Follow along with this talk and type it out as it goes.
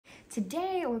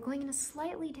Today, we're going in a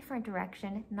slightly different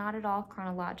direction, not at all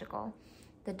chronological.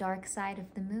 The dark side of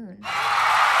the moon.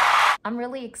 I'm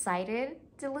really excited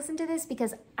to listen to this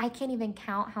because I can't even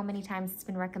count how many times it's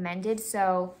been recommended,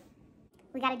 so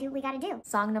we gotta do what we gotta do.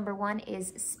 Song number 1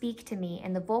 is Speak to Me,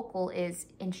 and the vocal is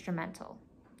instrumental.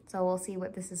 So we'll see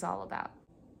what this is all about.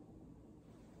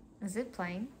 Is it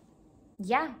playing?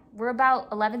 Yeah, we're about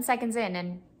 11 seconds in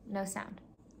and no sound.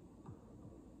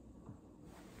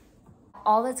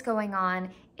 All that's going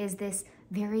on is this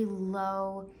very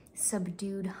low,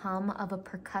 subdued hum of a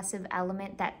percussive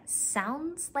element that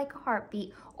sounds like a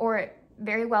heartbeat, or it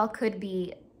very well could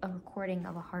be a recording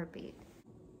of a heartbeat.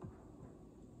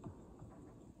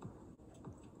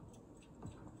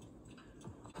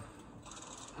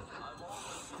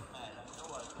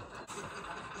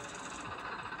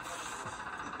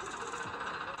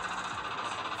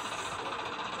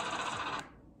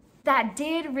 That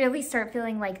did really start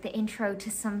feeling like the intro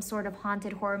to some sort of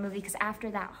haunted horror movie, because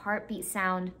after that heartbeat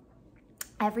sound,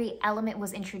 every element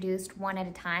was introduced one at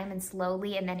a time and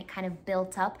slowly, and then it kind of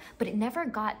built up, but it never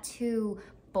got too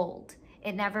bold.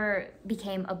 It never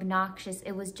became obnoxious.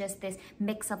 It was just this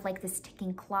mix of like this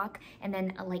ticking clock and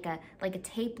then like a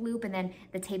tape loop, and then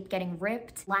the tape getting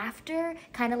ripped. Laughter,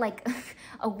 kind of like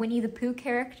a Winnie the Pooh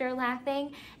character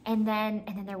laughing. And then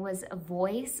there was a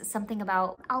voice, something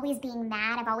about always being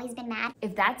mad. I've always been mad.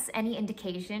 If that's any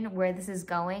indication where this is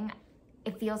going,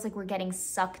 it feels like we're getting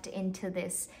sucked into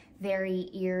this very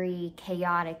eerie,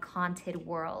 chaotic, haunted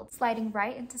world. Sliding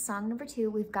right into song number 2,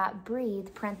 we've got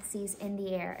Breathe, parentheses, in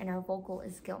the air, and our vocal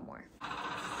is Gilmore.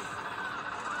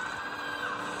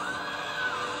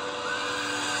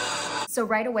 So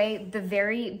right away, the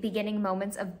very beginning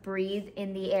moments of Breathe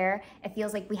in the air, it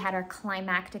feels like we had our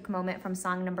climactic moment from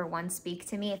song number 1, Speak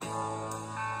to Me.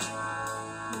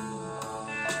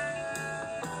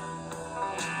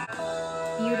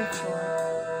 Beautiful.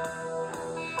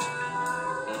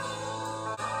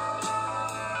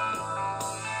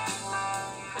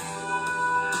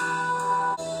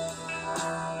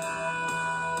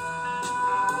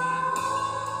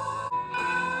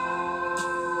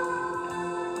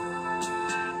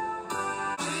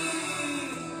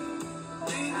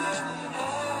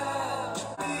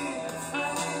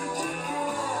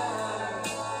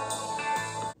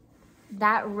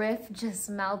 That riff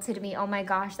just melted me. Oh my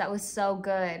gosh, that was so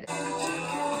good.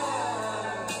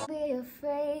 Be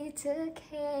afraid to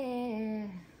care.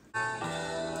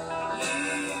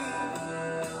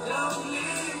 Don't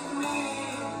leave me.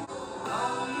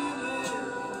 How you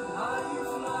live, how you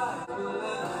fly.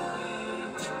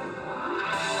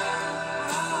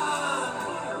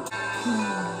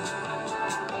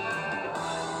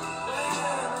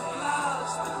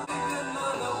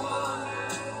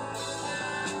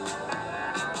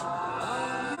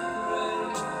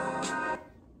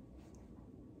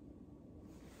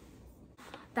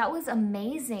 That was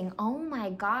amazing. Oh my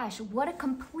gosh, what a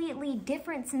completely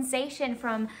different sensation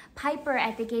from Piper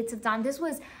at the Gates of Dawn. This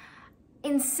was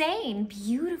insane.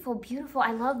 Beautiful, beautiful.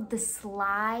 I love the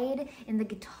slide in the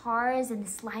guitars and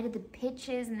the slide of the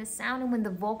pitches and the sound, and when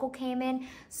the vocal came in,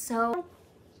 so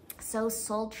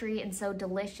sultry and so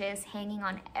delicious, hanging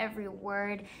on every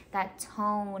word, that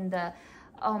tone,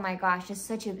 oh my gosh, just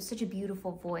such a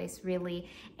beautiful voice, really.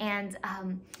 And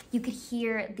you could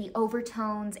hear the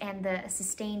overtones and the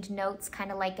sustained notes,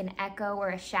 kind of like an echo or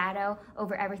a shadow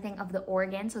over everything of the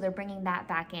organ, so they're bringing that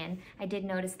back in. I did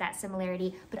notice that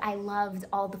similarity, but I loved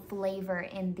all the flavor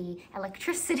in the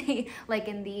electricity, like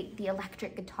in the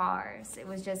electric guitars. It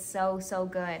was just so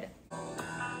good.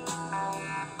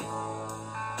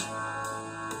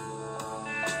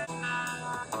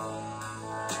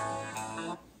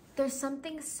 There's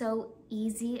something so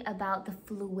easy about the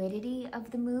fluidity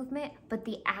of the movement, but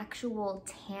the actual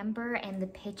timbre and the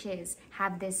pitches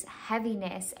have this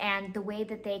heaviness, and the way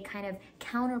that they kind of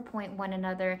counterpoint one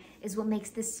another is what makes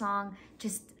this song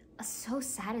just so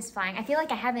satisfying. I feel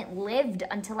like I haven't lived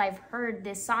until I've heard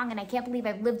this song, and I can't believe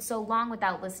I've lived so long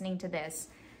without listening to this.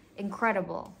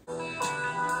 Incredible.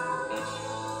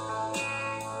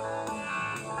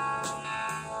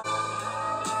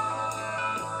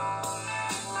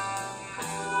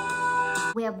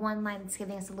 We have one line that's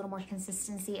giving us a little more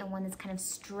consistency and one that's kind of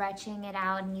stretching it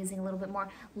out and using a little bit more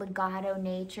legato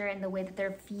nature, and the way that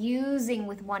they're fusing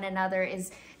with one another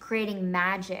is creating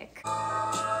magic.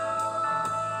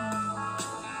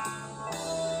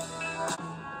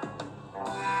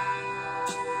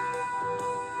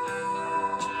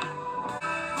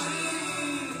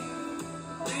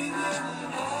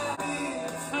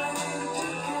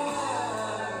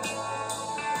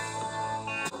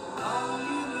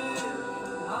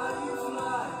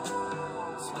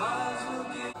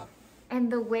 And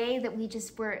the way that we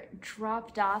just were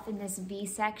dropped off in this V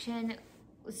section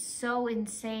was so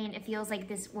insane. It feels like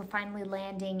we're finally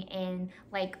landing in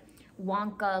like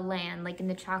Wonka land, like in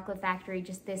the chocolate factory,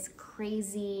 just this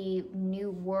crazy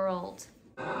new world.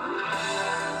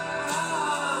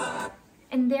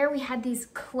 And there we had these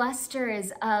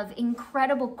clusters of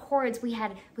incredible chords. We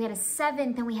had a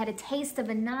seventh, and we had a taste of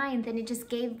a ninth, and it just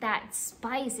gave that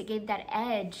spice, it gave that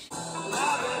edge.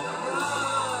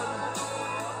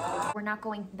 We're not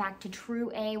going back to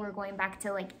true A, we're going back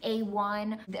to like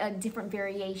A1, a different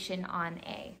variation on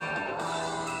A.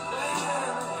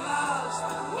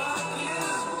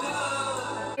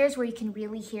 Here's where you can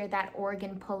really hear that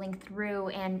organ pulling through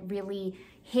and really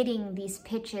hitting these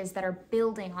pitches that are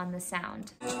building on the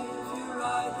sound.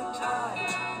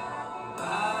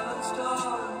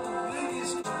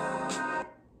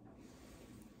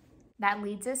 That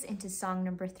leads us into song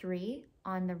number 3,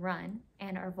 On the Run,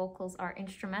 and our vocals are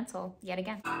instrumental yet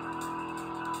again.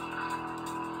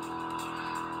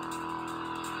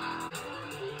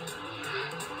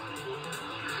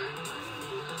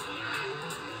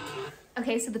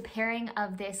 Okay, so the pairing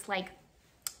of this like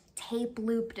tape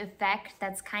looped effect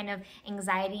that's kind of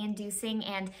anxiety inducing,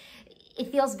 and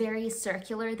it feels very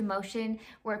circular, the motion,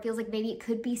 where it feels like maybe it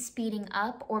could be speeding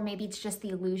up, or maybe it's just the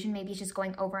illusion, maybe it's just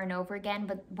going over and over again,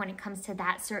 but when it comes to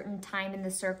that certain time in the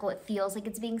circle, it feels like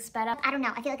it's being sped up. I don't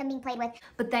know, I feel like I'm being played with.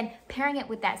 But then pairing it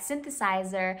with that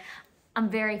synthesizer, I'm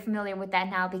very familiar with that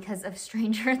now because of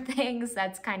Stranger Things.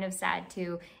 That's kind of sad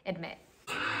to admit.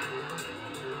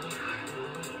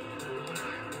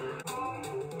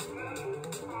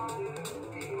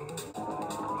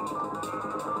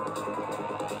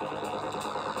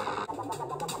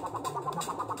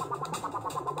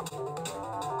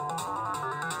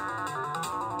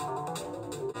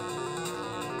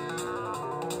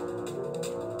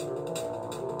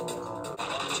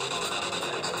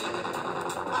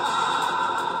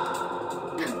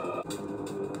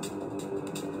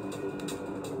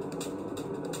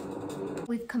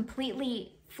 We've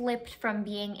completely flipped from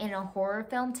being in a horror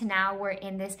film to now we're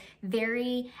in this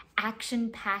very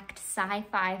action-packed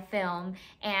sci-fi film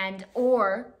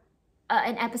or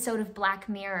an episode of Black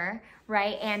Mirror,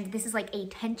 right? And this is like a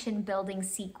tension-building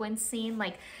sequence scene,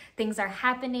 like things are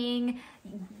happening,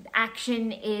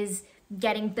 action is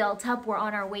getting built up, we're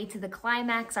on our way to the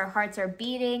climax, our hearts are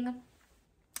beating.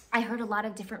 I heard a lot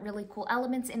of different really cool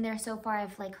elements in there so far.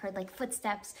 I've like heard like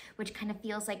footsteps, which kind of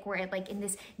feels like we're like in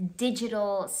this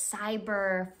digital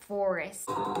cyber forest.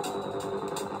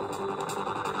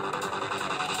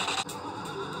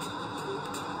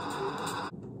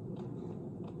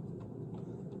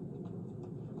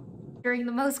 During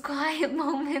the most quiet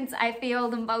moments, I feel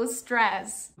the most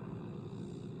stress.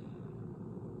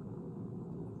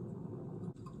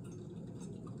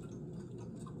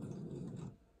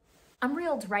 I'm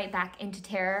reeled right back into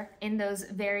terror in those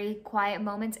very quiet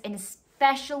moments, and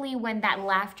especially when that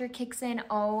laughter kicks in.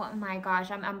 Oh my gosh,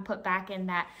 I'm put back in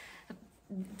that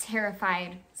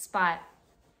terrified spot.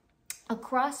 A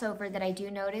crossover that I do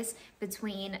notice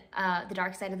between The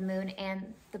Dark Side of the Moon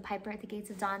and The Piper at the Gates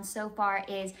of Dawn so far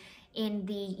is in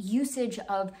the usage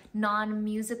of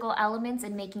non-musical elements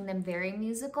and making them very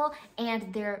musical,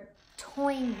 and they're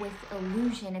toying with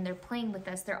illusion and they're playing with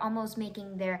us. They're almost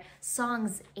making their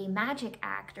songs a magic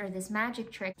act or this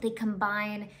magic trick. They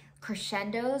combine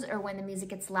crescendos, or when the music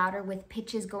gets louder, with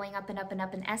pitches going up and up and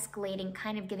up and escalating,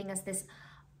 kind of giving us this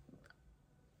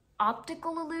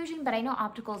optical illusion, but I know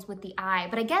optical is with the eye,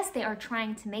 but I guess they are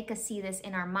trying to make us see this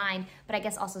in our mind, but I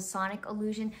guess also sonic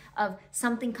illusion of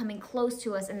something coming close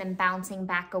to us and then bouncing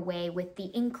back away with the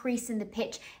increase in the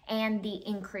pitch and the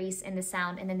increase in the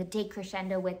sound, and then the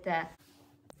decrescendo with the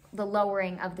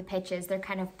lowering of the pitches. They're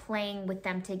kind of playing with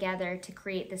them together to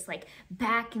create this like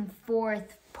back and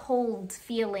forth pulled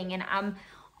feeling, and I'm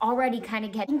already kind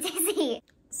of getting dizzy.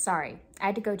 Sorry, I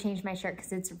had to go change my shirt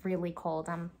because it's really cold.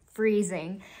 I'm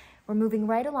freezing. We're moving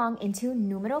right along into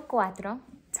numero cuatro,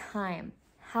 time.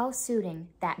 How suiting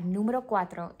that numero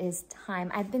cuatro is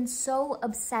time. I've been so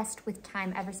obsessed with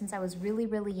time ever since I was really,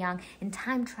 really young, and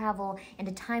time travel and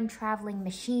a time traveling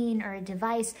machine or a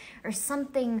device or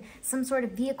something, some sort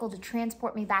of vehicle to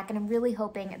transport me back, and I'm really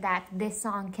hoping that this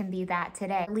song can be that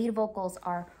today. Lead vocals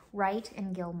are Wright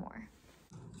and Gilmore.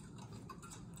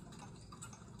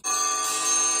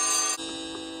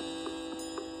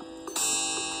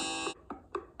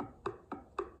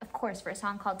 Of course, for a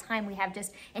song called Time, we have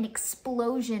just an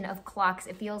explosion of clocks.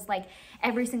 It feels like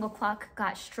every single clock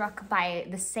got struck by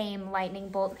the same lightning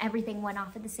bolt. Everything went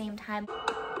off at the same time.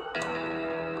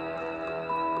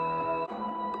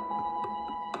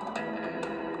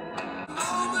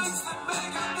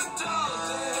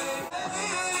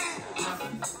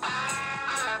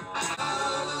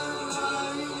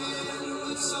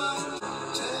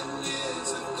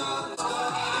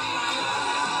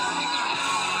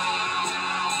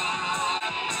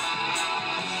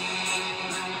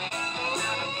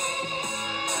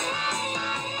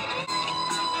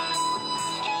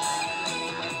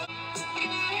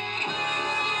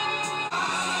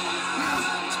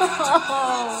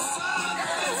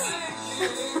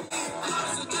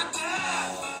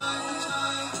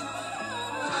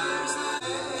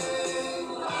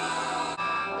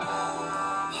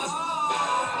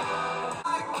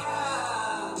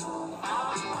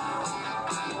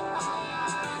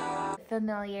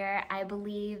 Familiar. I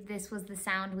believe this was the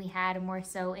sound we had more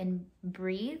so in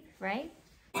Breathe, right?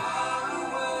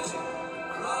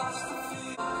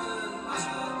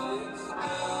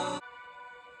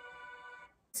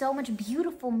 So much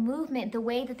beautiful movement, the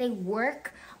way that they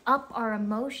work up our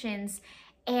emotions,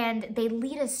 and they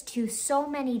lead us to so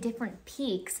many different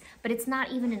peaks, but it's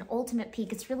not even an ultimate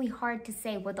peak. It's really hard to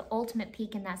say what the ultimate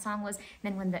peak in that song was. And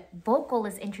then when the vocal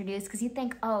is introduced, because you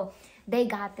think, oh, they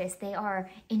got this. They are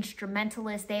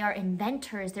instrumentalists. They are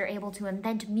inventors. They're able to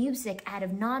invent music out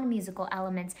of non-musical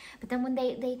elements. But then when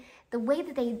the way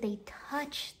that they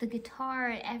touch the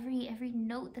guitar, every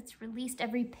note that's released,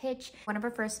 every pitch. One of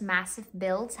our first massive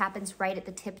builds happens right at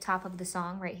the tip top of the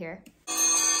song, right here.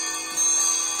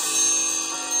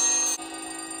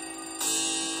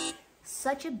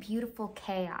 Such a beautiful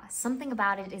chaos. Something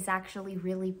about it is actually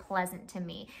really pleasant to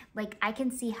me. Like, I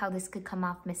can see how this could come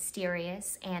off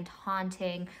mysterious and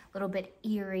haunting, a little bit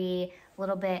eerie, a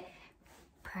little bit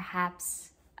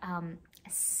perhaps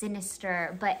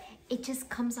sinister, but it just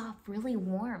comes off really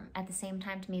warm at the same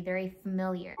time to me, very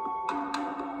familiar.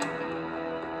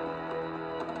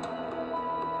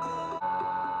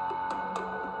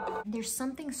 There's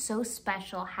something so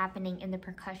special happening in the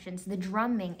percussions. The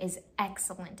drumming is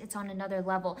excellent. It's on another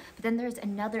level. But then there's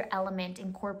another element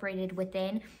incorporated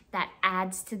within that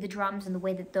adds to the drums, and the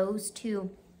way that those two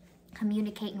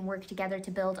communicate and work together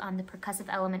to build on the percussive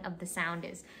element of the sound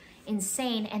is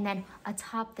insane. And then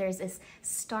atop there's this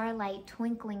starlight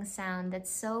twinkling sound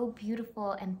that's so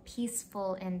beautiful and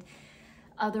peaceful and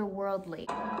otherworldly.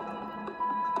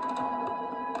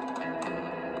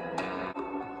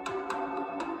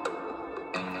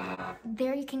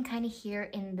 There you can kind of hear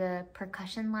in the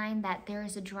percussion line that there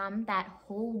is a drum that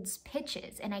holds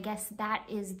pitches, and I guess that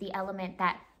is the element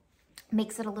that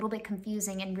makes it a little bit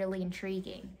confusing and really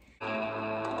intriguing.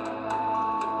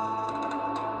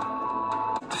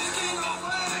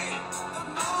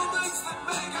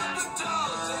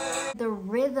 The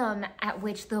rhythm at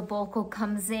which the vocal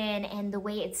comes in and the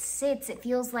way it sits, it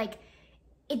feels like,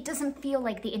 it doesn't feel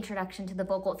like the introduction to the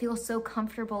vocal. It feels so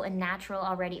comfortable and natural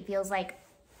already. It feels like,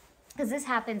 because this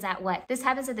happens at what? This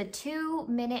happens at the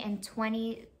 2-minute and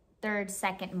 23rd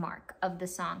second mark of the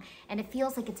song. And it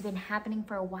feels like it's been happening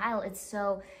for a while. It's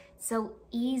so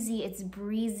easy, it's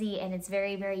breezy, and it's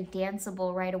very, very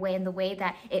danceable right away. And the way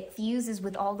that it fuses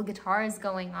with all the guitars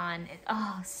going on.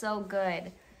 Oh, so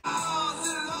good.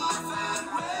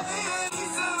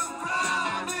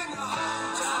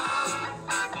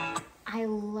 I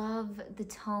love the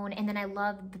tone, and then I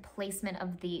love the placement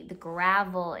of the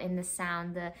gravel in the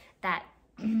sound, that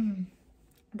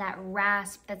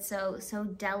rasp that's so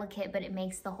delicate, but it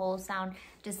makes the whole sound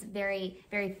just very,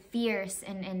 very fierce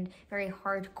and very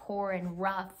hardcore and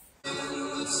rough.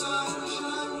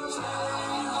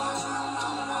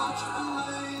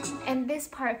 And this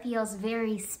part feels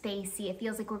very spacey. It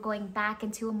feels like we're going back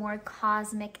into a more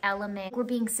cosmic element. We're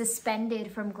being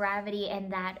suspended from gravity, and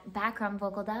that background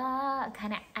vocal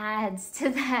kind of adds to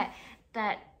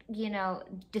that, you know,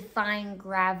 defying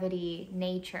gravity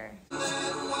nature.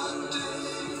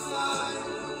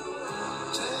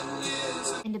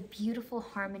 And a beautiful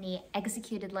harmony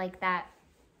executed like that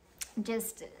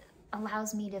just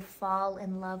allows me to fall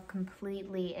in love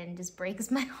completely and just breaks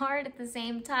my heart at the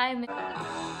same time.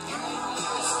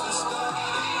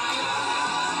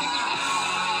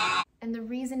 And the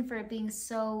reason for it being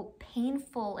so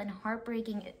painful and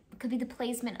heartbreaking, it could be the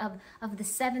placement of the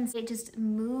sevenths. It just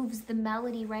moves the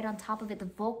melody right on top of it.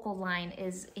 The vocal line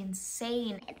is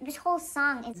insane. This whole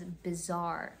song is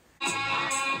bizarre.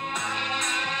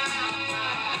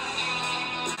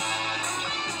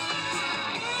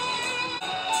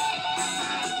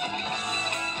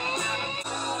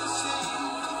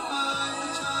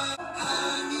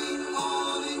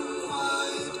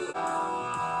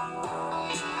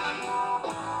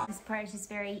 Part is just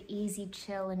very easy,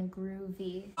 chill, and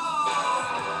groovy.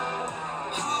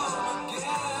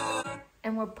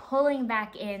 And we're pulling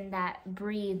back in that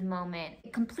breathe moment. A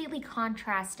completely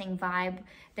contrasting vibe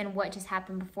than what just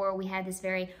happened before. We had this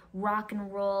very rock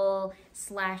and roll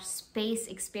 / space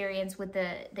experience with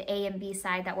the A and B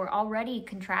side that were already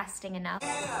contrasting enough.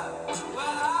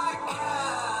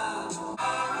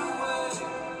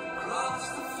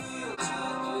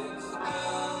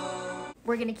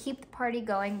 We're gonna keep the party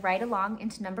going right along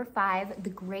into number 5, The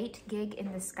Great Gig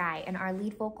in the Sky, and our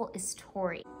lead vocal is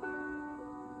Tori.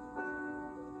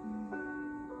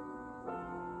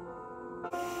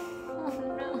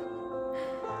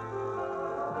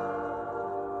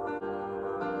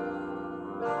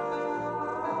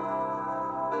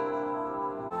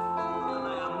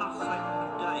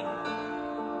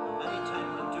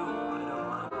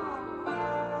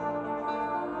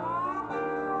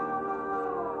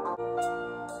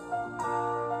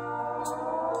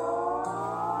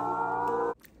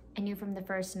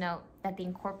 first note that the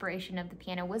incorporation of the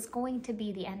piano was going to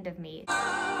be the end of me.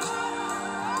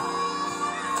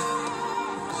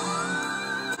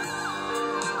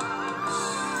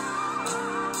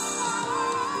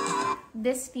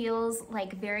 This feels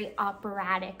like very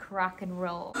operatic rock and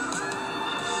roll.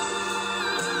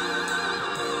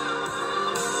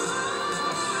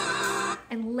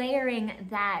 And layering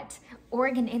that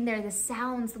organ in there, the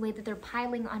sounds, the way that they're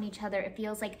piling on each other, it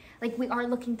feels like we are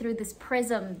looking through this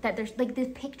prism, that there's like this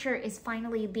picture is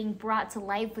finally being brought to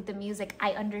life with the music.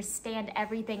 I understand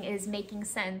everything is making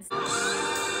sense.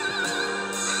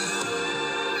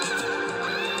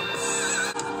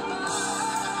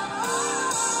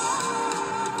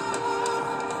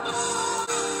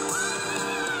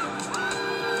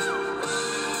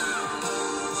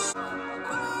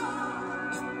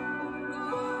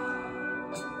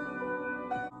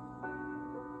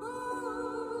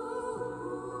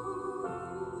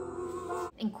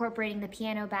 Incorporating the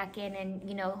piano back in and,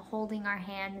 you know, holding our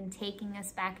hand and taking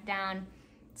us back down.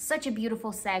 Such a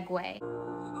beautiful segue.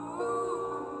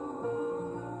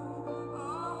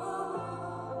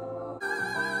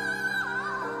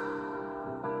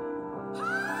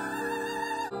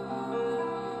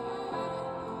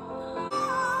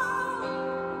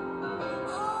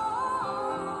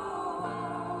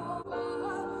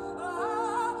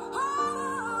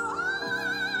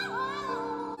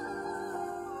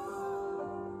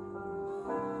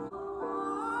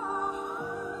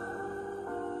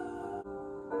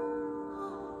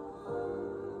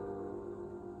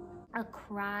 A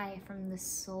cry from the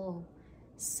soul.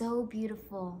 So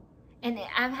beautiful. And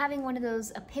I'm having one of those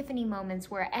epiphany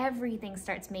moments where everything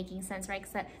starts making sense, right?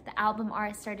 Because the album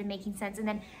art started making sense. And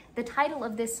then the title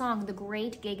of this song, The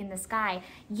Great Gig in the Sky.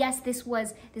 Yes, this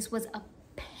was a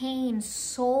pain,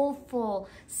 soulful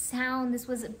sound. This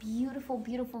was a beautiful,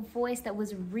 beautiful voice that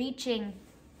was reaching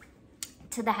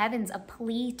to the heavens, a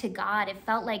plea to God. It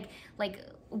felt like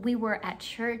we were at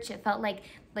church. It felt like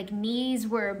knees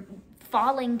were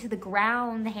falling to the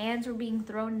ground, the hands were being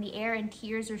thrown in the air, and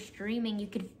tears are streaming. You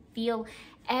could feel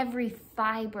every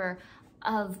fiber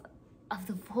of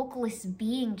the vocalist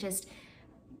being just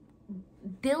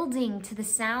building to the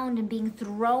sound and being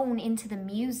thrown into the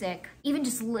music. Even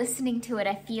just listening to it,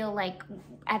 I feel like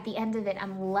at the end of it,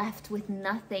 I'm left with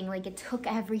nothing. Like it took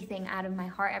everything out of my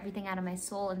heart, everything out of my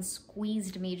soul, and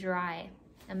squeezed me dry.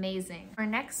 Amazing. Our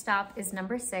next stop is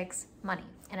number 6, Money,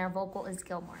 and our vocal is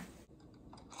Gilmore.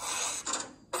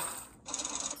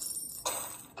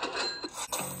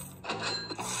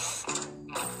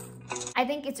 I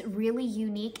think it's really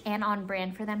unique and on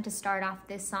brand for them to start off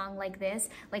this song like this.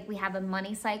 Like we have a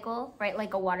money cycle, right?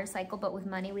 Like a water cycle, but with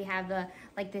money we have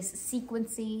like this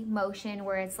sequency motion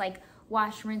where it's like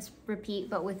wash, rinse, repeat,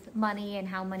 but with money and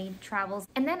how money travels.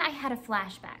 And then I had a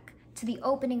flashback to the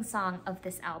opening song of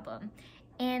this album.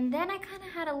 And then I kind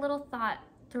of had a little thought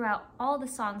throughout all the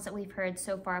songs that we've heard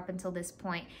so far up until this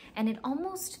point. And it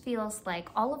almost feels like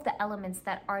all of the elements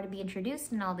that are to be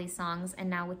introduced in all these songs, and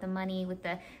now with the money, with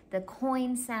the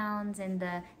coin sounds and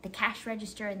the cash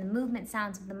register and the movement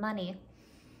sounds of the money,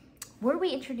 were we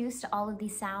introduced to all of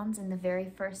these sounds in the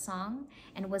very first song?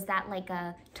 And was that like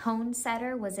a tone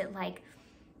setter? Was it like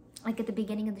at the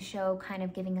beginning of the show, kind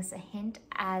of giving us a hint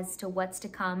as to what's to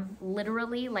come,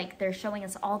 literally? Like they're showing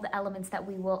us all the elements that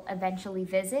we will eventually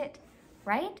visit,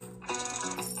 right?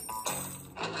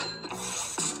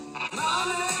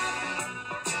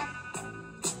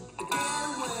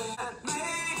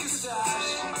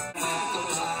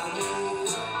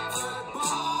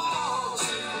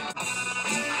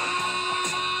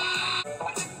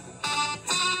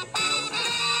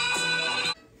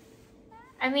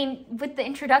 I mean, with the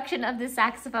introduction of the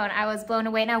saxophone, I was blown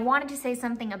away, and I wanted to say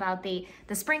something about the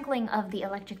sprinkling of the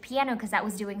electric piano because that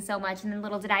was doing so much, and then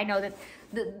little did I know that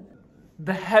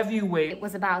the heavyweight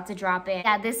was about to drop in.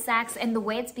 Yeah, this sax and the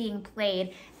way it's being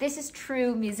played, this is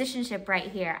true musicianship right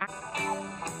here.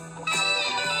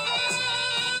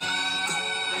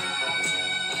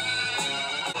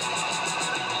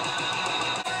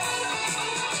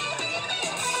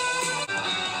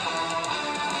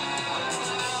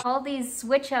 All these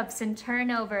switch ups and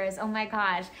turnovers, oh my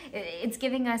gosh, it's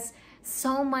giving us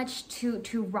so much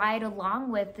to ride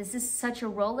along with. This is such a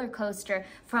roller coaster,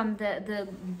 from the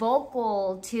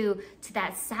vocal to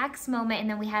that sax moment, and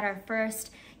then we had our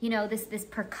first, you know, this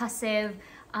percussive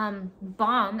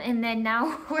bomb, and then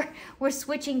now we're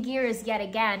switching gears yet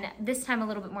again, this time a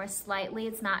little bit more slightly.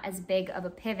 It's not as big of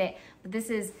a pivot, but this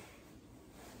is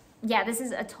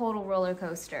a total roller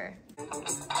coaster.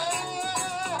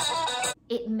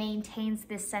 it maintains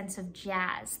this sense of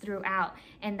jazz throughout.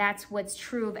 And that's what's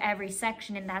true of every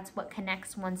section, and that's what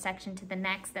connects one section to the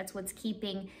next. That's what's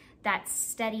keeping that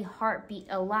steady heartbeat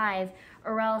alive,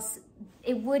 or else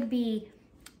it would be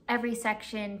every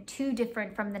section too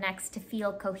different from the next to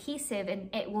feel cohesive, and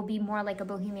it will be more like a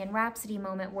Bohemian Rhapsody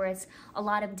moment where it's a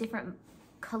lot of different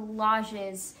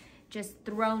collages just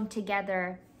thrown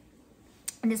together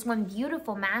in this one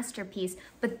beautiful masterpiece.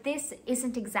 But this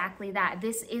isn't exactly that.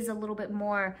 This is a little bit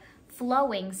more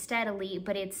flowing steadily,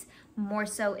 but it's more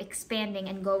so expanding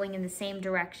and going in the same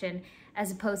direction,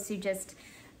 as opposed to just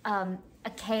a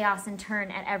chaos and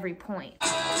turn at every point.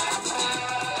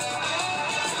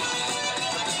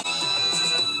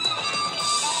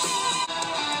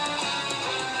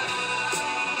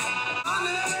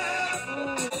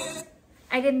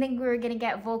 I didn't think we were gonna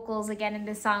get vocals again in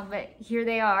this song, but here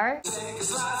they are.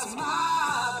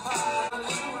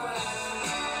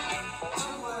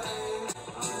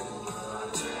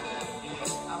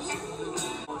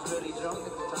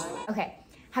 Okay,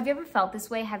 have you ever felt this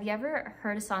way? Have you ever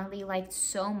heard a song that you liked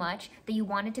so much that you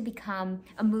wanted to become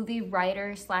a movie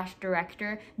writer /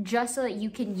 director just so that you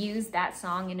can use that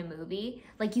song in a movie?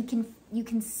 Like you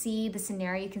can see the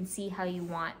scenario, you can see how you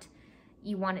want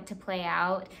it to play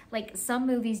out. Like some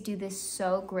movies do this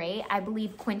so great. I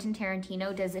believe Quentin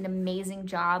Tarantino does an amazing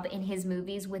job in his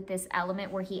movies with this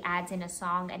element where he adds in a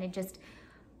song and it just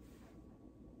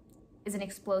is an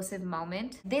explosive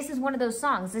moment. This is one of those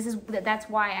songs. That's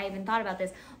why I even thought about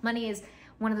this. Money is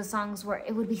one of the songs where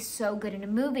it would be so good in a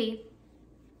movie.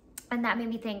 And that made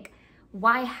me think,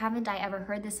 why haven't I ever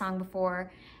heard this song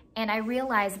before? And I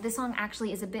realized this song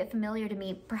actually is a bit familiar to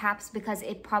me, perhaps because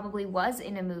it probably was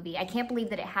in a movie. I can't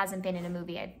believe that it hasn't been in a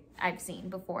movie I've seen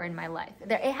before in my life.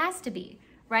 It has to be,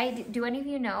 right? Do any of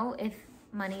you know if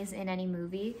Money's in any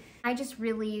movie? I just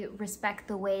really respect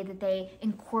the way that they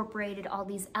incorporated all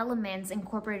these elements,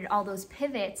 incorporated all those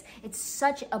pivots. It's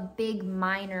such a big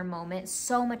minor moment,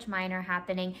 so much minor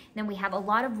happening. Then we have a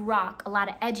lot of rock, a lot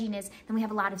of edginess, then we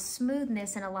have a lot of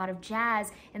smoothness and a lot of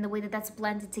jazz, and the way that that's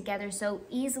blended together so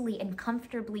easily and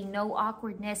comfortably, no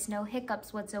awkwardness, no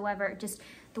hiccups whatsoever. Just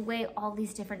the way all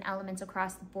these different elements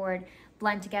across the board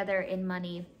blend together in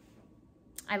Money.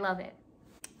 I love it.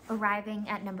 Arriving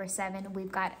at number 7,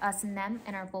 we've got Us and Them,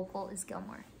 and our vocal is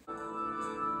Gilmore.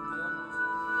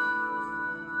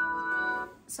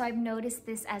 So I've noticed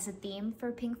this as a theme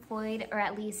for Pink Floyd, or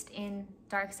at least in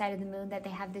Dark Side of the Moon, that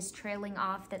they have this trailing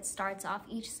off that starts off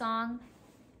each song,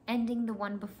 ending the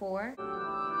one before.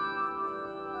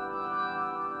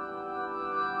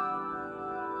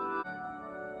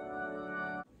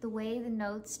 The way the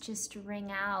notes just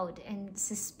ring out and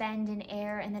suspend in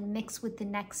air and then mix with the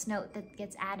next note that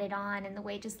gets added on, and the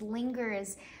way it just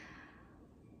lingers.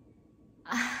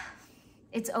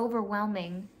 It's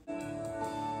overwhelming.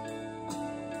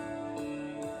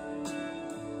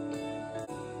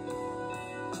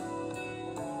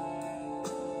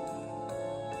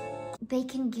 They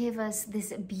can give us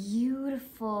this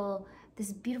beautiful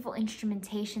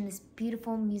instrumentation, this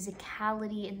beautiful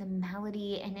musicality in the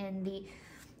melody and in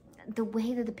the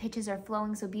way that the pitches are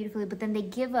flowing so beautifully, but then they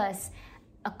give us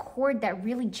a chord that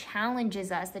really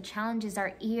challenges us, that challenges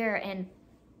our ear and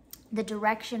the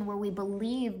direction where we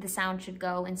believe the sound should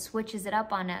go, and switches it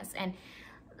up on us and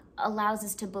allows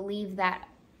us to believe that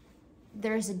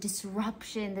there's a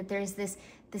disruption, that there's this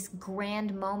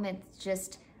grand moment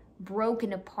just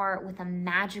broken apart with a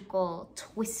magical,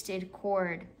 twisted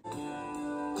chord.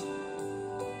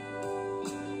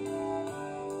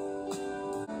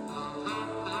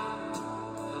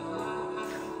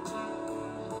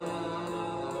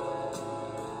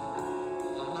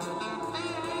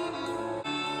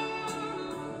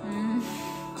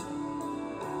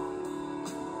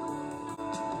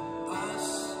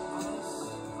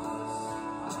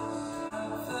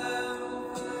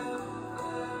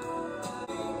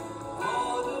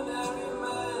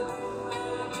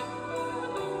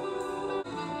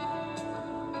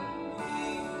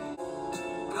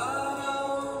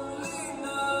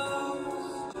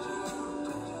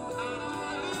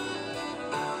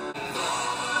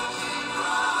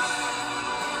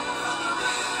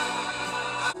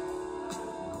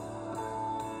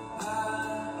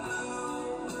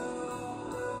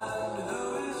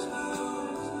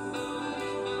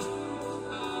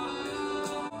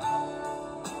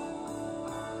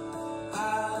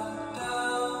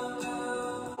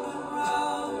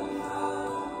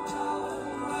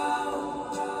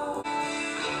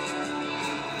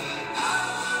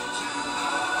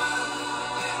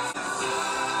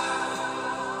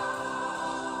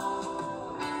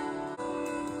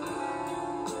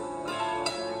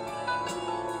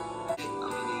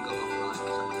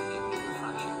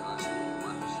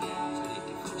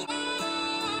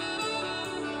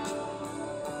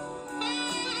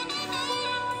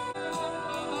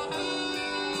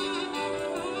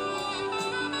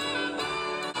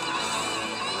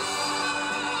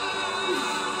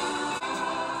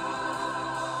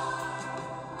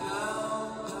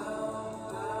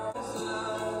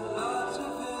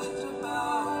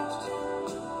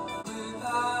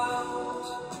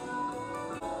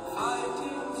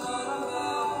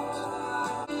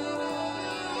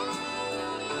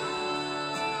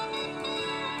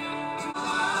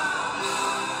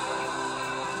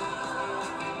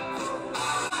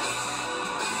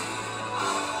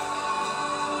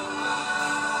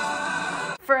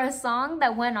 song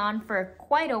that went on for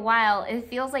quite a while, it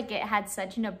feels like it had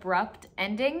such an abrupt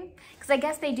ending. Because I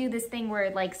guess they do this thing where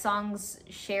like songs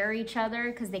share each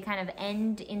other because they kind of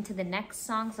end into the next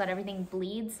song so that everything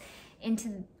bleeds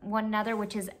into one another,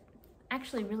 which is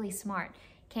actually really smart.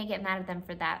 Can't get mad at them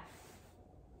for that.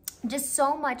 Just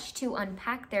so much to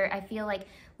unpack there. I feel like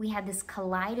we had this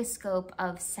kaleidoscope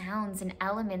of sounds and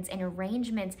elements and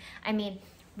arrangements. I mean,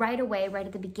 right away, right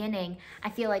at the beginning, I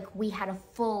feel like we had a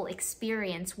full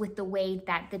experience with the way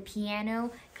that the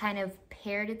piano kind of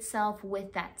paired itself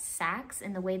with that sax,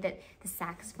 and the way that the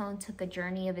saxophone took a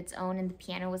journey of its own, and the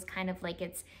piano was kind of like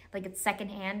its second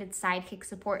hand, its sidekick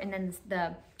support, and then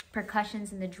the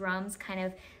percussions and the drums kind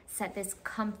of set this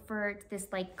comfort, this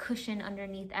like cushion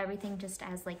underneath everything, just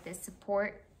as like this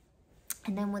support.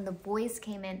 And then when the voice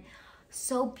came in,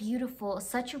 so beautiful,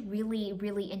 such a really,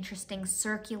 really interesting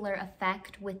circular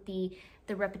effect with the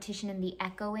repetition and the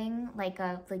echoing, like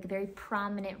a very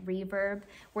prominent reverb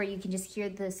where you can just hear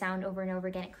the sound over and over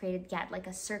again. It created like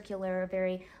a circular,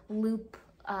 very loop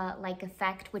like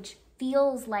effect, which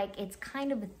feels like it's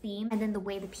kind of a theme. And then the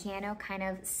way the piano kind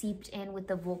of seeped in with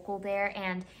the vocal there,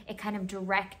 and it kind of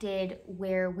directed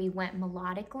where we went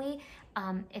melodically.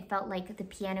 It felt like the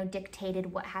piano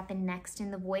dictated what happened next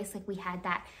in the voice. Like we had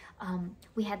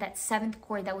that seventh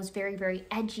chord that was very, very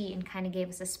edgy and kind of gave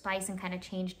us a spice and kind of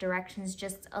changed directions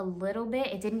just a little bit.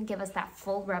 It didn't give us that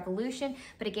full revolution,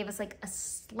 but it gave us like a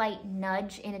slight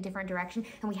nudge in a different direction.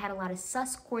 And we had a lot of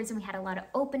sus chords and we had a lot of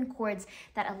open chords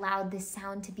that allowed this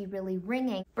sound to be really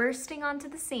ringing. Bursting onto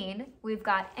the scene, we've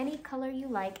got Any Color You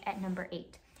Like at number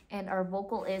 8. And our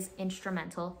vocal is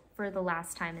instrumental for the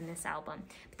last time in this album.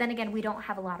 But then again, we don't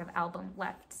have a lot of album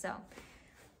left, so.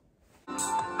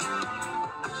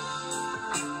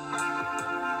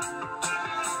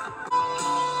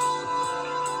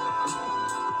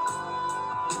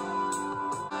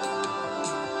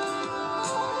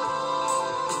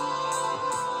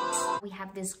 We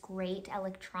have this great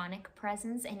electronic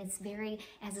presence, and it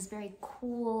has this very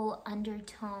cool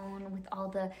undertone with all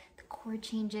the chord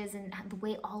changes and the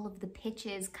way all of the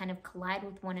pitches kind of collide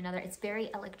with one another. It's very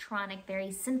electronic, very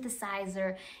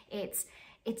synthesizer. It's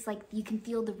like you can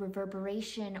feel the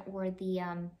reverberation or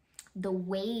the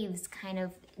waves kind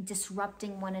of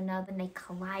disrupting one another, and they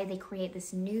collide, they create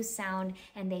this new sound,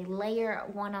 and they layer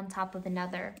one on top of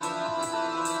another.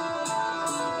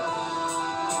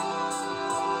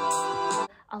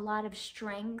 A lot of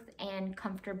strength and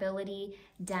comfortability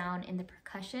down in the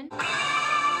percussion.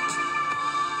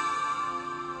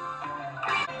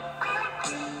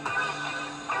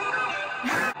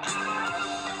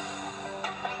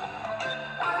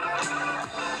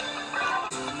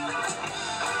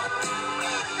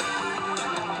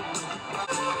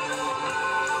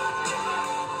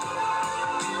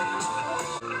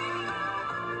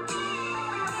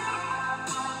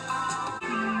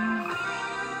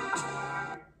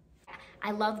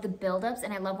 I love the buildups,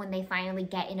 and I love when they finally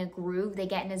get in a groove, they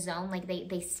get in a zone, like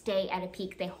they stay at a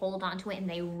peak, they hold onto it and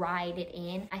they ride it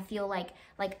in. I feel like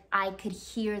I could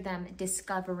hear them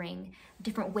discovering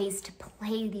different ways to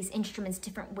play these instruments,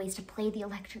 different ways to play the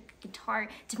electric guitar,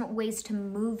 different ways to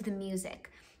move the music.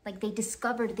 Like they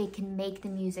discovered they can make the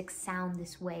music sound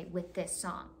this way with this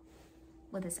song,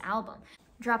 with this album.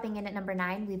 Dropping in at number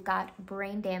 9, we've got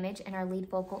Brain Damage, and our lead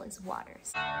vocal is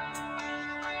Waters.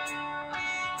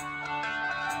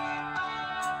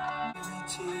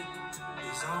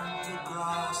 Is on the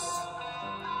grass.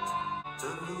 The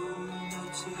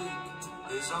lunatic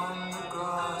is on the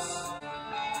grass.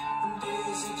 And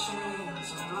daisy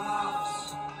chains and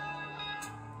laughs.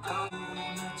 The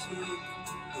lunatic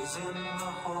is in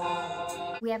the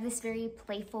hall. We have this very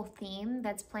playful theme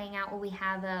that's playing out where we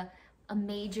have a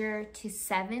major to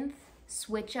 7th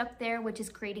switch up there, which is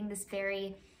creating this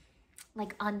very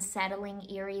like unsettling,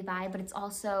 eerie vibe, but it's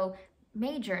also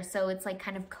major, so it's like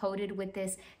kind of coated with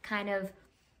this kind of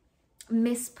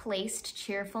misplaced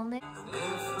cheerfulness. And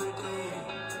every day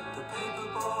the paper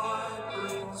boy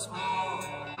brings more.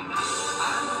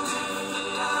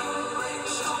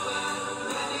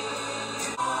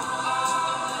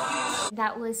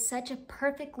 That was such a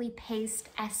perfectly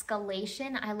paced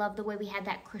escalation. I love the way we had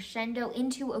that crescendo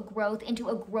into a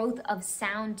growth of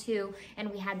sound too,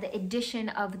 and we had the addition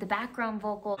of the background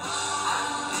vocal.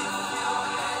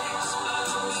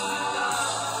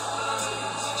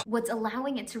 What's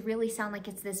allowing it to really sound like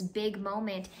it's this big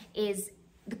moment is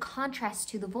the contrast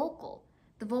to the vocal.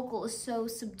 The vocal is so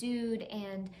subdued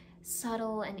and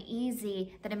subtle and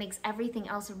easy that it makes everything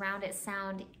else around it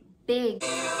sound big.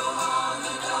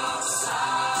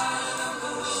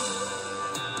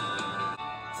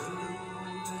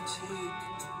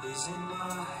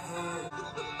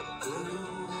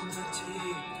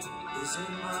 'cause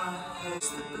in my head's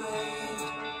the blade.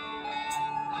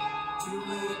 You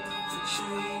make the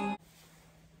chain.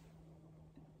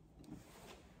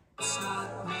 It's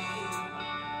not me.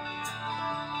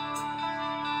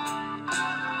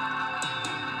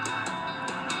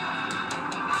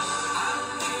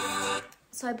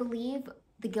 So I believe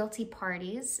the guilty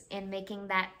parties in making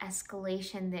that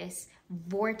escalation this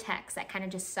vortex that kind of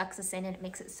just sucks us in and it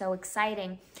makes it so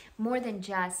exciting, more than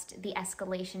just the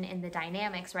escalation in the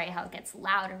dynamics, right? How it gets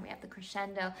louder and we have the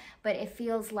crescendo, but it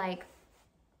feels like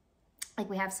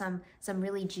we have some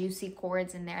really juicy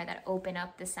chords in there that open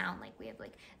up the sound. Like we have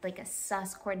like a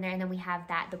sus chord in there, and then we have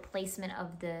the placement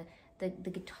of the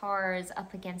guitars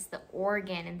up against the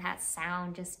organ, and that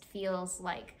sound just feels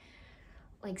like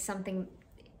something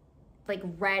like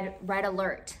red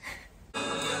alert.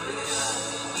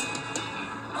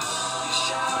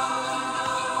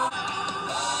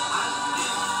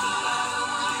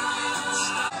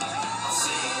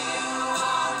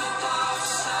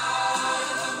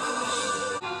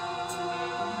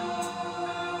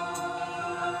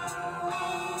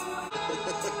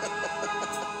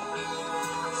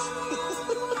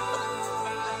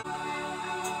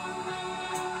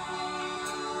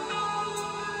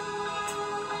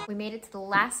 We made it to the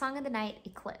last song of the night,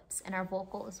 Eclipse, and our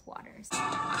vocal is Waters.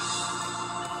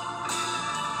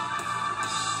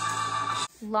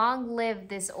 Long live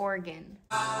this organ.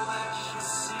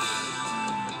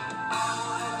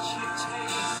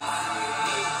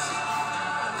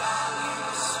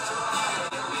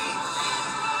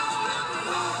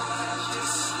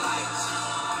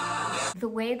 The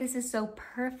way this is so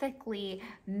perfectly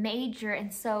major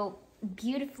and so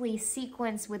beautifully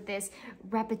sequenced with this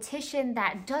repetition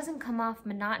that doesn't come off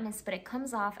monotonous, but it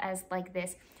comes off as like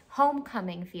this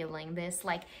homecoming feeling, this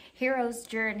like hero's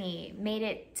journey, made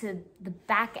it to the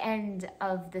back end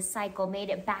of the cycle, made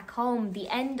it back home, the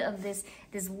end of this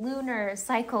lunar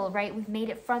cycle, right? We've made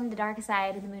it from the dark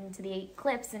side of the moon to the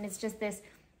eclipse, and it's just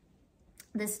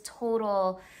this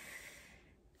total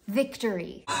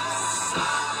victory.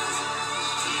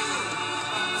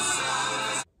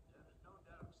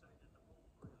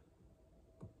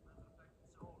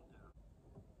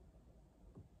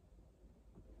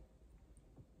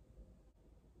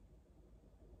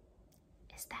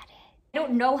 Is that it? I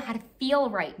don't know how to feel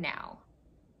right now.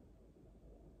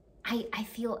 I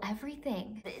feel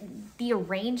everything. The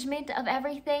arrangement of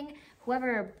everything,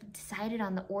 whoever decided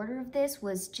on the order of this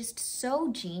was just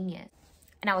so genius.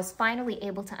 And I was finally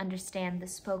able to understand the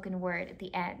spoken word at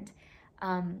the end.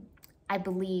 I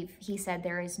believe he said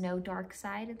there is no dark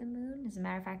side of the moon. As a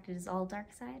matter of fact, it is all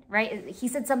dark side, right? He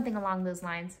said something along those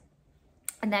lines.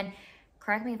 And then,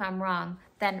 correct me if I'm wrong,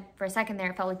 then for a second there,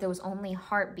 it felt like there was only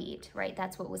heartbeat, right?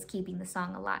 That's what was keeping the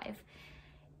song alive.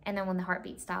 And then when the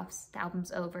heartbeat stops, the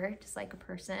album's over, just like a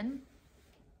person.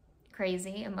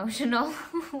 Crazy, emotional,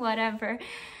 whatever.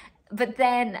 But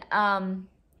then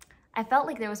I felt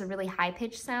like there was a really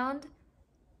high-pitched sound.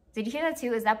 Did you hear that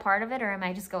too? Is that part of it, or am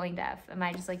I just going deaf? Am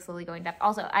I just like slowly going deaf?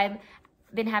 Also, I've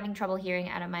been having trouble hearing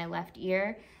out of my left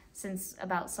ear since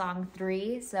about song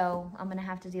 3, so I'm gonna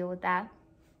have to deal with that.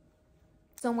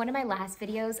 So in one of my last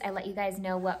videos, I let you guys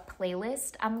know what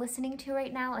playlist I'm listening to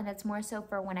right now, and that's more so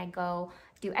for when I go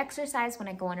do exercise, when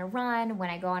I go on a run,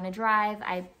 when I go on a drive.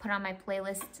 I put on my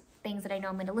playlist things that I know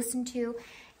I'm gonna listen to.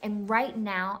 And right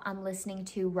now I'm listening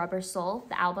to Rubber Soul,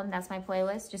 the album. That's my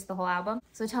playlist, just the whole album.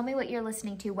 So tell me what you're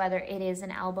listening to, whether it is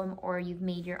an album or you've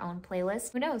made your own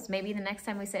playlist. Who knows, maybe the next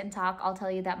time we sit and talk, I'll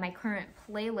tell you that my current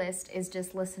playlist is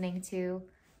just listening to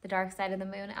the Dark Side of the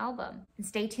Moon album. And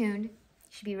stay tuned. You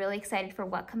should be really excited for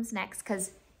what comes next,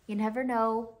 because you never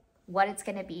know what it's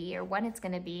gonna be or when it's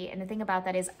gonna be. And the thing about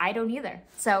that is I don't either.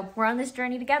 So we're on this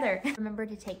journey together. Remember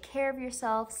to take care of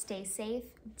yourself, stay safe,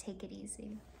 and take it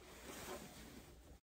easy.